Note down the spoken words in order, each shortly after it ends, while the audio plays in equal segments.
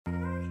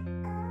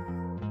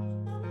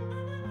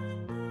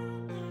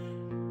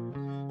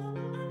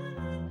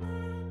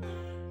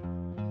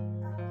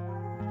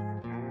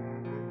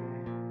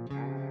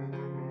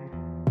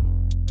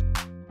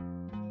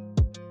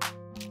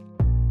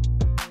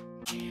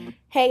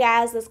Hey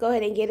guys, let's go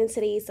ahead and get into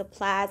these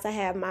supplies. I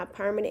have my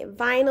permanent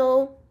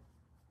vinyl,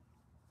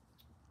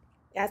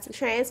 got some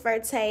transfer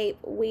tape,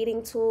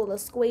 weeding tool, a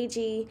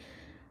squeegee,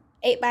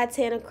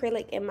 8x10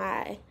 acrylic, and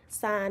my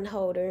sign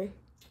holder.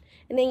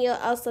 And then you'll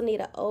also need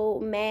an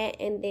old mat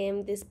and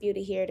then this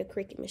beauty here, the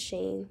Cricut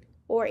machine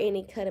or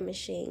any cutting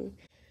machine.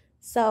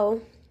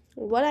 So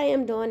what I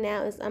am doing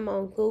now is I'm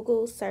on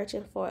Google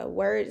searching for a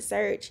word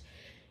search.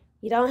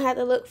 You don't have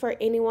to look for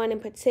anyone in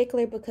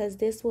particular because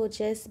this will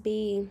just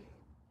be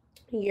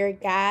your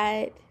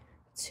guide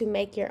to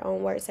make your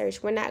own word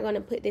search. We're not going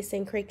to put this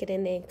in Cricut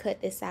and then cut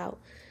this out.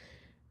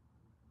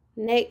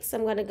 Next,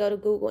 I'm going to go to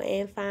Google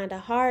and find a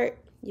heart.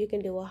 You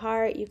can do a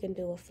heart, you can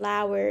do a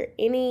flower,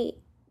 any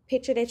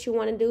picture that you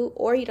want to do,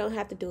 or you don't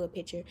have to do a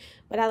picture,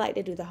 but I like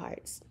to do the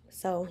hearts.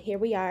 So here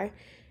we are.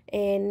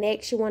 And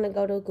next you want to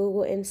go to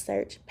Google and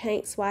search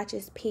paint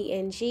swatches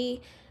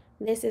PNG.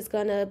 This is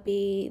going to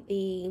be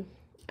the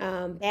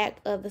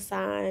back of the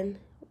sign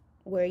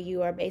where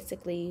you are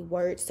basically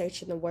word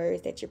searching the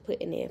words that you're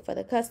putting in for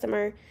the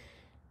customer.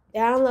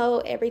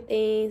 Download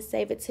everything,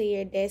 save it to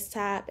your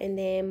desktop, and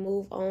then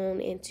move on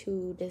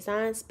into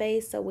design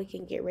space so we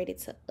can get ready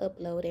to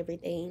upload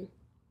everything.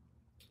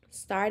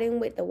 Starting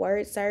with the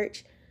word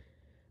search,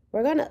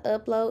 we're going to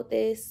upload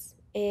this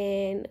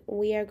and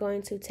we are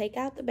going to take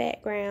out the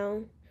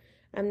background.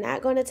 I'm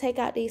not going to take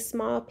out these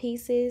small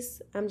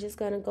pieces. I'm just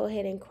going to go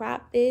ahead and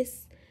crop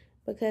this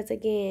because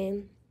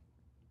again,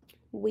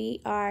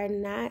 we are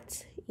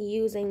not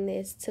using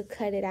this to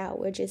cut it out.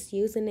 We're just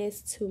using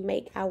this to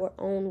make our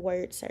own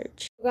word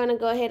search. We're going to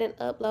go ahead and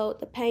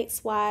upload the paint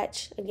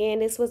swatch.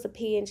 Again, this was a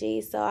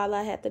PNG, so all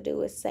I have to do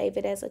is save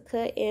it as a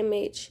cut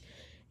image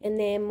and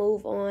then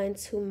move on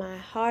to my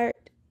heart.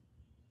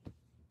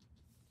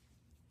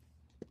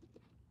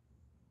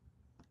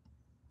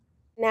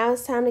 Now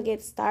it's time to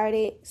get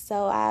started.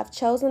 So I've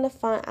chosen the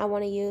font I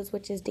want to use,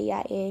 which is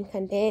DIN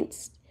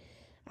Condensed.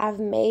 I've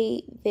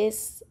made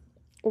this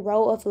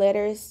row of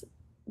letters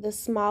the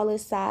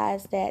smallest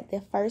size that the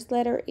first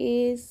letter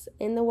is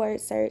in the word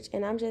search,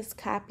 and I'm just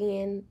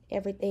copying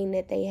everything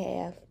that they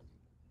have.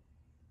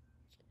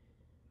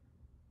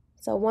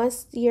 So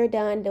once you're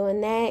done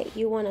doing that,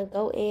 you want to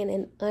go in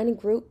and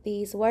ungroup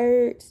these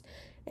words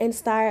and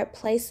start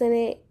placing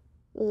it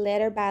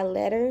letter by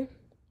letter.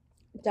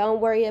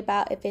 Don't worry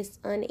about if it's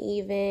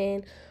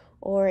uneven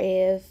or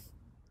if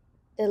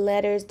the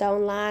letters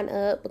don't line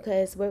up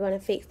because we're going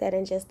to fix that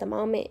in just a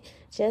moment.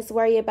 Just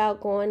worry about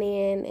going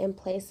in and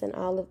placing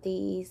all of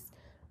these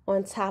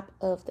on top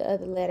of the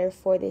other letter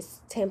for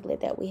this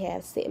template that we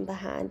have sitting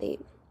behind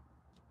it.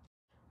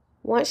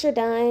 Once you're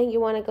done,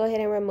 you want to go ahead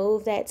and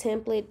remove that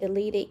template,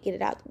 delete it, get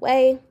it out the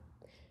way.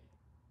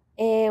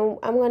 And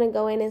I'm going to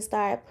go in and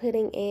start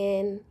putting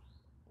in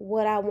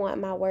what I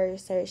want my word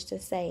search to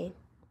say.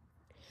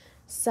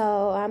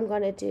 So I'm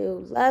going to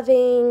do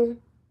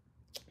loving,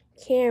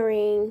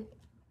 caring,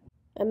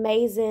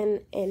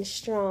 amazing, and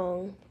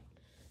strong.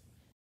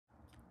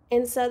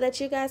 And so that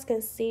you guys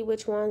can see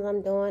which ones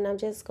I'm doing, I'm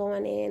just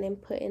going in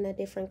and putting a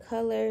different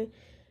color.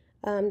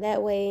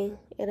 That way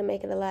it'll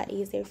make it a lot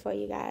easier for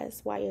you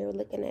guys while you're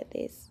looking at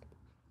this.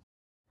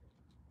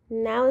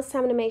 Now it's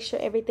time to make sure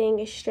everything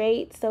is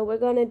straight. So we're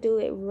going to do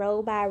it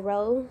row by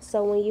row.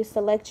 So when you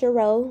select your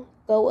row,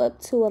 go up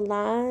to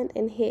align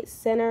and hit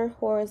center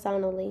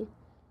horizontally.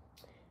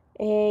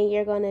 And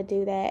you're going to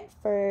do that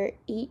for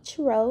each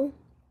row.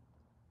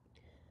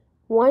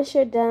 Once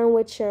you're done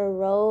with your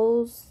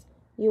rows,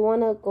 you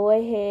want to go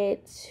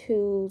ahead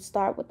to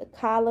start with the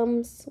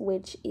columns,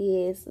 which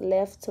is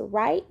left to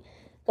right.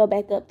 Go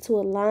back up to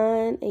a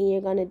line and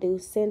you're going to do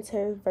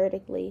center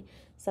vertically.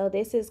 So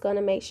this is going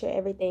to make sure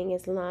everything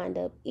is lined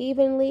up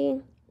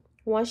evenly.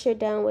 Once you're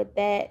done with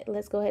that,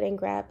 let's go ahead and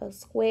grab a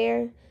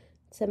square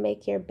to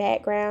make your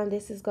background.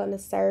 This is going to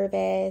serve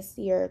as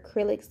your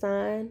acrylic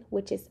sign,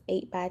 which is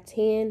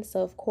 8x10.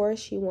 So of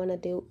course you want to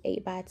do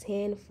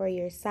 8x10 for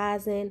your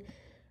sizing.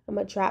 I'm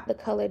going to drop the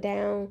color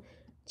down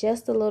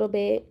just a little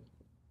bit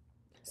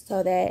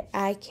so that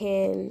I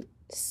can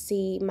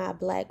see my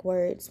black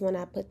words when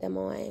I put them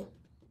on.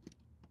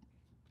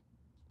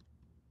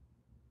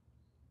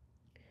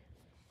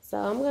 So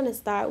I'm going to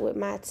start with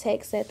my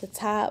text at the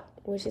top,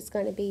 which is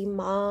going to be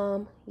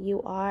Mom,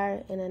 You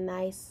Are, in a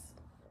nice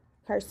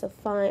cursive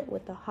font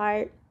with a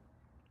heart.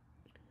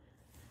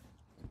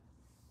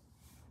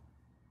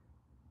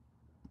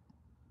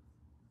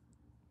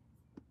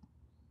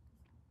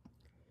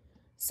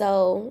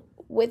 So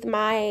with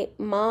my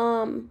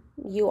Mom,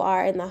 You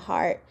Are, in the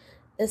heart,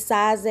 the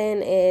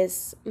sizing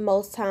is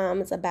most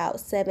times about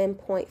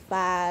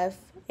 7.5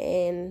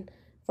 and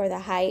for the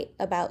height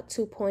about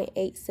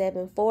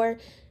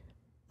 2.874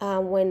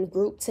 when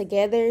grouped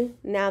together.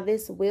 Now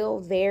this will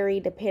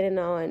vary depending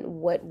on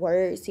what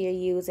words you're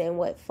using,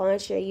 what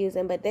fonts you're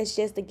using, but that's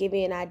just to give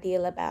you an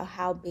idea about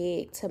how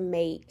big to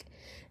make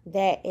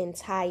that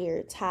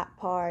entire top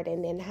part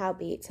and then how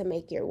big to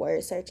make your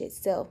word search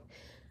itself.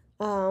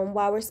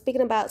 While we're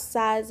speaking about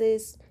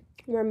sizes,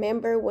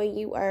 remember when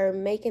you are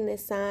making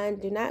this sign,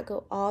 do not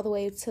go all the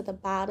way to the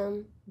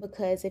bottom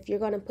because if you're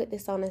going to put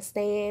this on a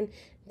stand,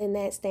 then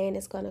that stand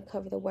is going to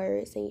cover the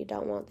words, and you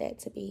don't want that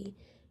to be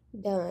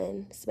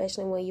done,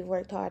 especially when you've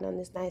worked hard on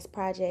this nice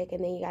project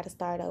and then you got to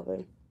start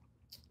over.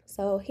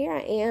 So here I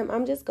am.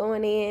 I'm just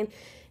going in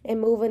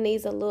and moving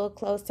these a little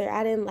closer.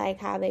 I didn't like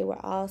how they were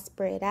all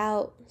spread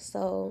out,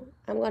 so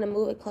I'm going to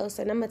move it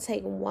closer, and I'm going to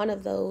take one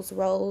of those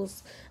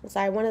rows,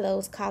 one of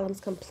those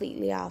columns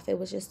completely off. It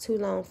was just too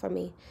long for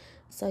me.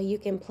 So you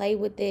can play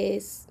with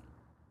this,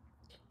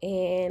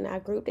 and I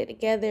grouped it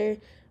together,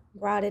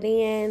 brought it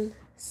in,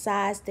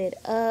 sized it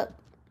up.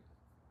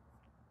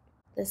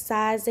 The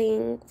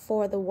sizing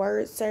for the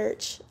word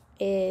search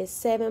is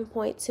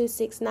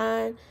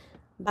 7.269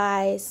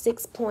 by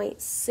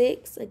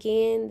 6.6.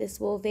 Again, this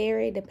will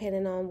vary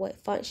depending on what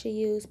fonts you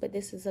use, but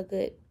this is a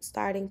good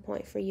starting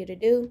point for you to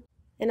do.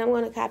 And I'm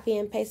going to copy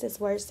and paste this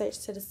word search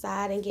to the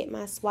side and get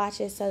my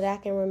swatches so that I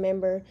can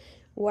remember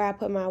where I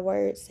put my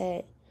words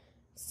at.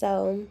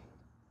 So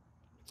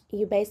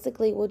you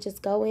basically will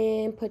just go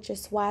in, put your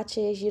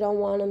swatches. You don't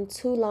want them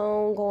too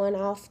long going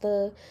off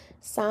the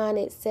sign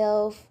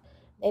itself.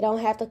 They don't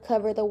have to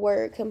cover the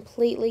word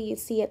completely. You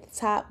see at the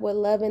top where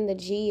loving, the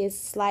G is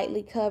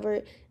slightly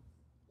covered.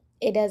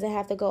 It doesn't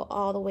have to go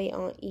all the way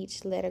on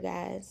each letter,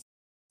 guys.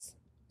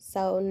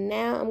 So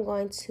now I'm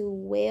going to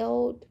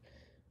weld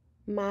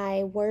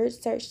my word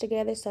search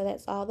together. So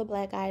that's all the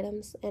black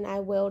items, and I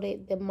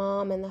welded the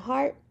mom and the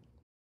heart.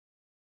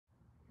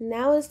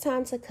 Now it's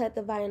time to cut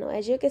the vinyl.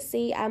 As you can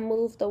see, I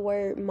moved the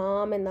word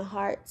mom and the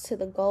heart to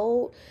the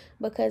gold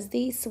because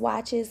these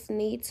swatches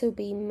need to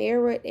be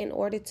mirrored in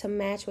order to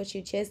match what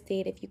you just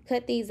did. If you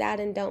cut these out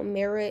and don't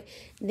mirror it,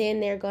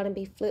 then they're going to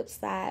be flip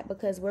side,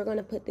 because we're going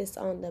to put this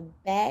on the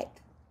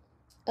back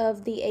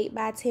of the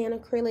 8x10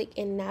 acrylic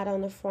and not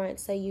on the front.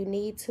 So you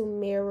need to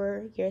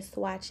mirror your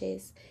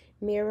swatches.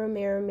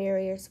 Mirror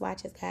your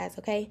swatches, guys,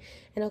 okay?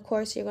 And of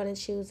course, you're going to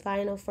choose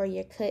vinyl for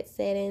your cut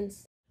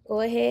settings. Go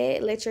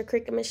ahead, let your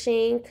Cricut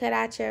machine cut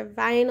out your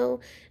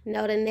vinyl.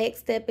 Know the next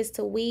step is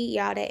to weed.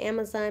 Y'all, that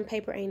Amazon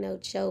paper ain't no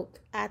joke.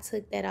 I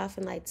took that off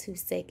in like 2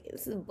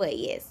 seconds. But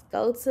yes,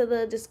 go to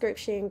the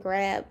description,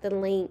 grab the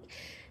link.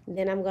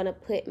 Then I'm going to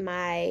put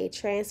my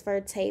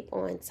transfer tape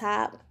on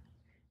top.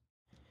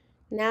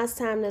 Now it's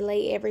time to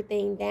lay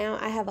everything down.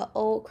 I have an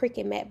old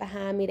Cricut mat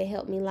behind me to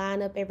help me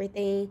line up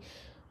everything.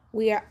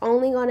 We are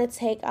only going to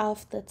take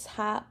off the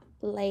top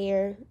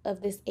layer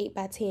of this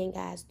 8x10,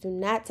 guys. Do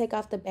not take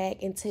off the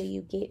back until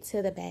you get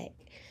to the back.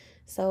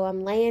 So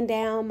I'm laying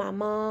down my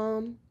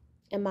mom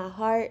and my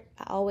heart.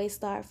 I always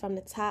start from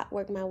the top,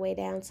 work my way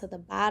down to the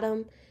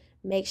bottom.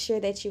 Make sure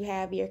that you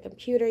have your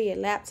computer, your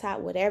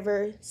laptop,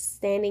 whatever,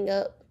 standing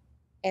up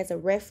as a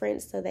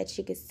reference so that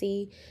you can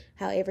see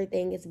how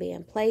everything is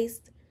being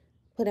placed.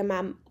 Putting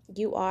my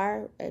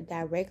UR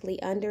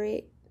directly under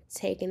it,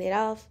 taking it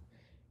off.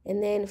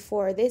 And then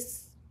for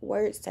this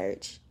word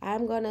search,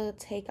 I'm going to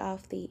take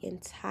off the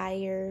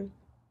entire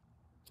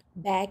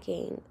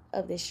backing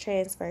of this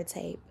transfer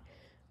tape,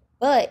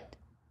 but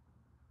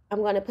I'm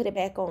going to put it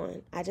back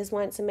on. I just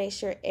wanted to make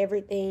sure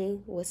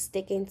everything was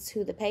sticking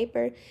to the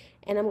paper,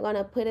 and I'm going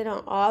to put it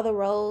on all the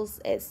rows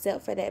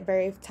except for that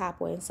very top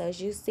one. So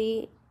as you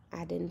see,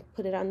 I didn't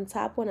put it on the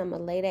top one. I'm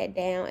going to lay that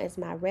down as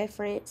my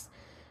reference,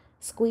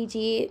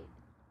 squeegee it,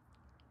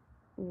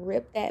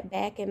 rip that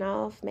backing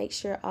off, make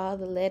sure all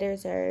the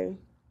letters are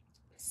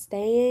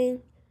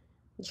staying,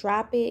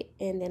 drop it,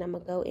 and then I'm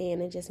gonna go in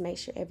and just make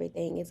sure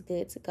everything is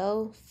good to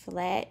go,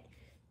 flat.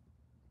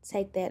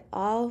 Take that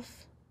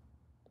off.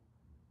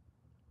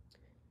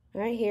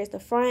 All right, here's the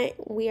front.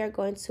 We are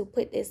going to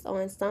put this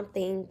on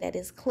something that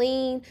is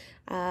clean.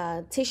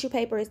 Tissue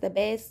paper is the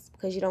best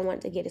because you don't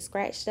want to get it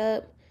scratched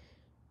up.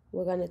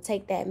 We're going to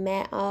take that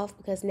mat off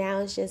because now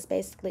it's just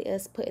basically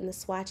us putting the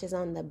swatches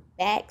on the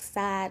back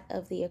side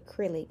of the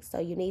acrylic. So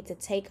you need to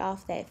take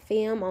off that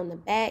film on the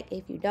back.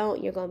 If you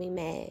don't, you're going to be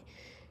mad.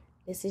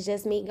 This is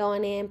just me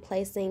going in,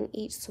 placing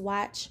each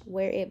swatch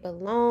where it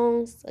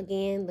belongs.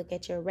 Again, look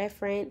at your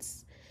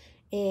reference.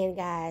 And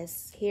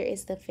guys, here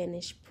is the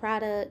finished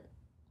product.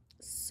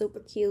 Super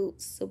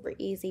cute, super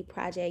easy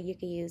project. You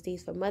can use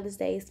these for Mother's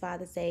Days,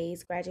 Father's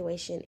Days,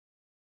 graduation,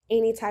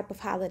 any type of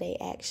holiday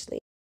actually.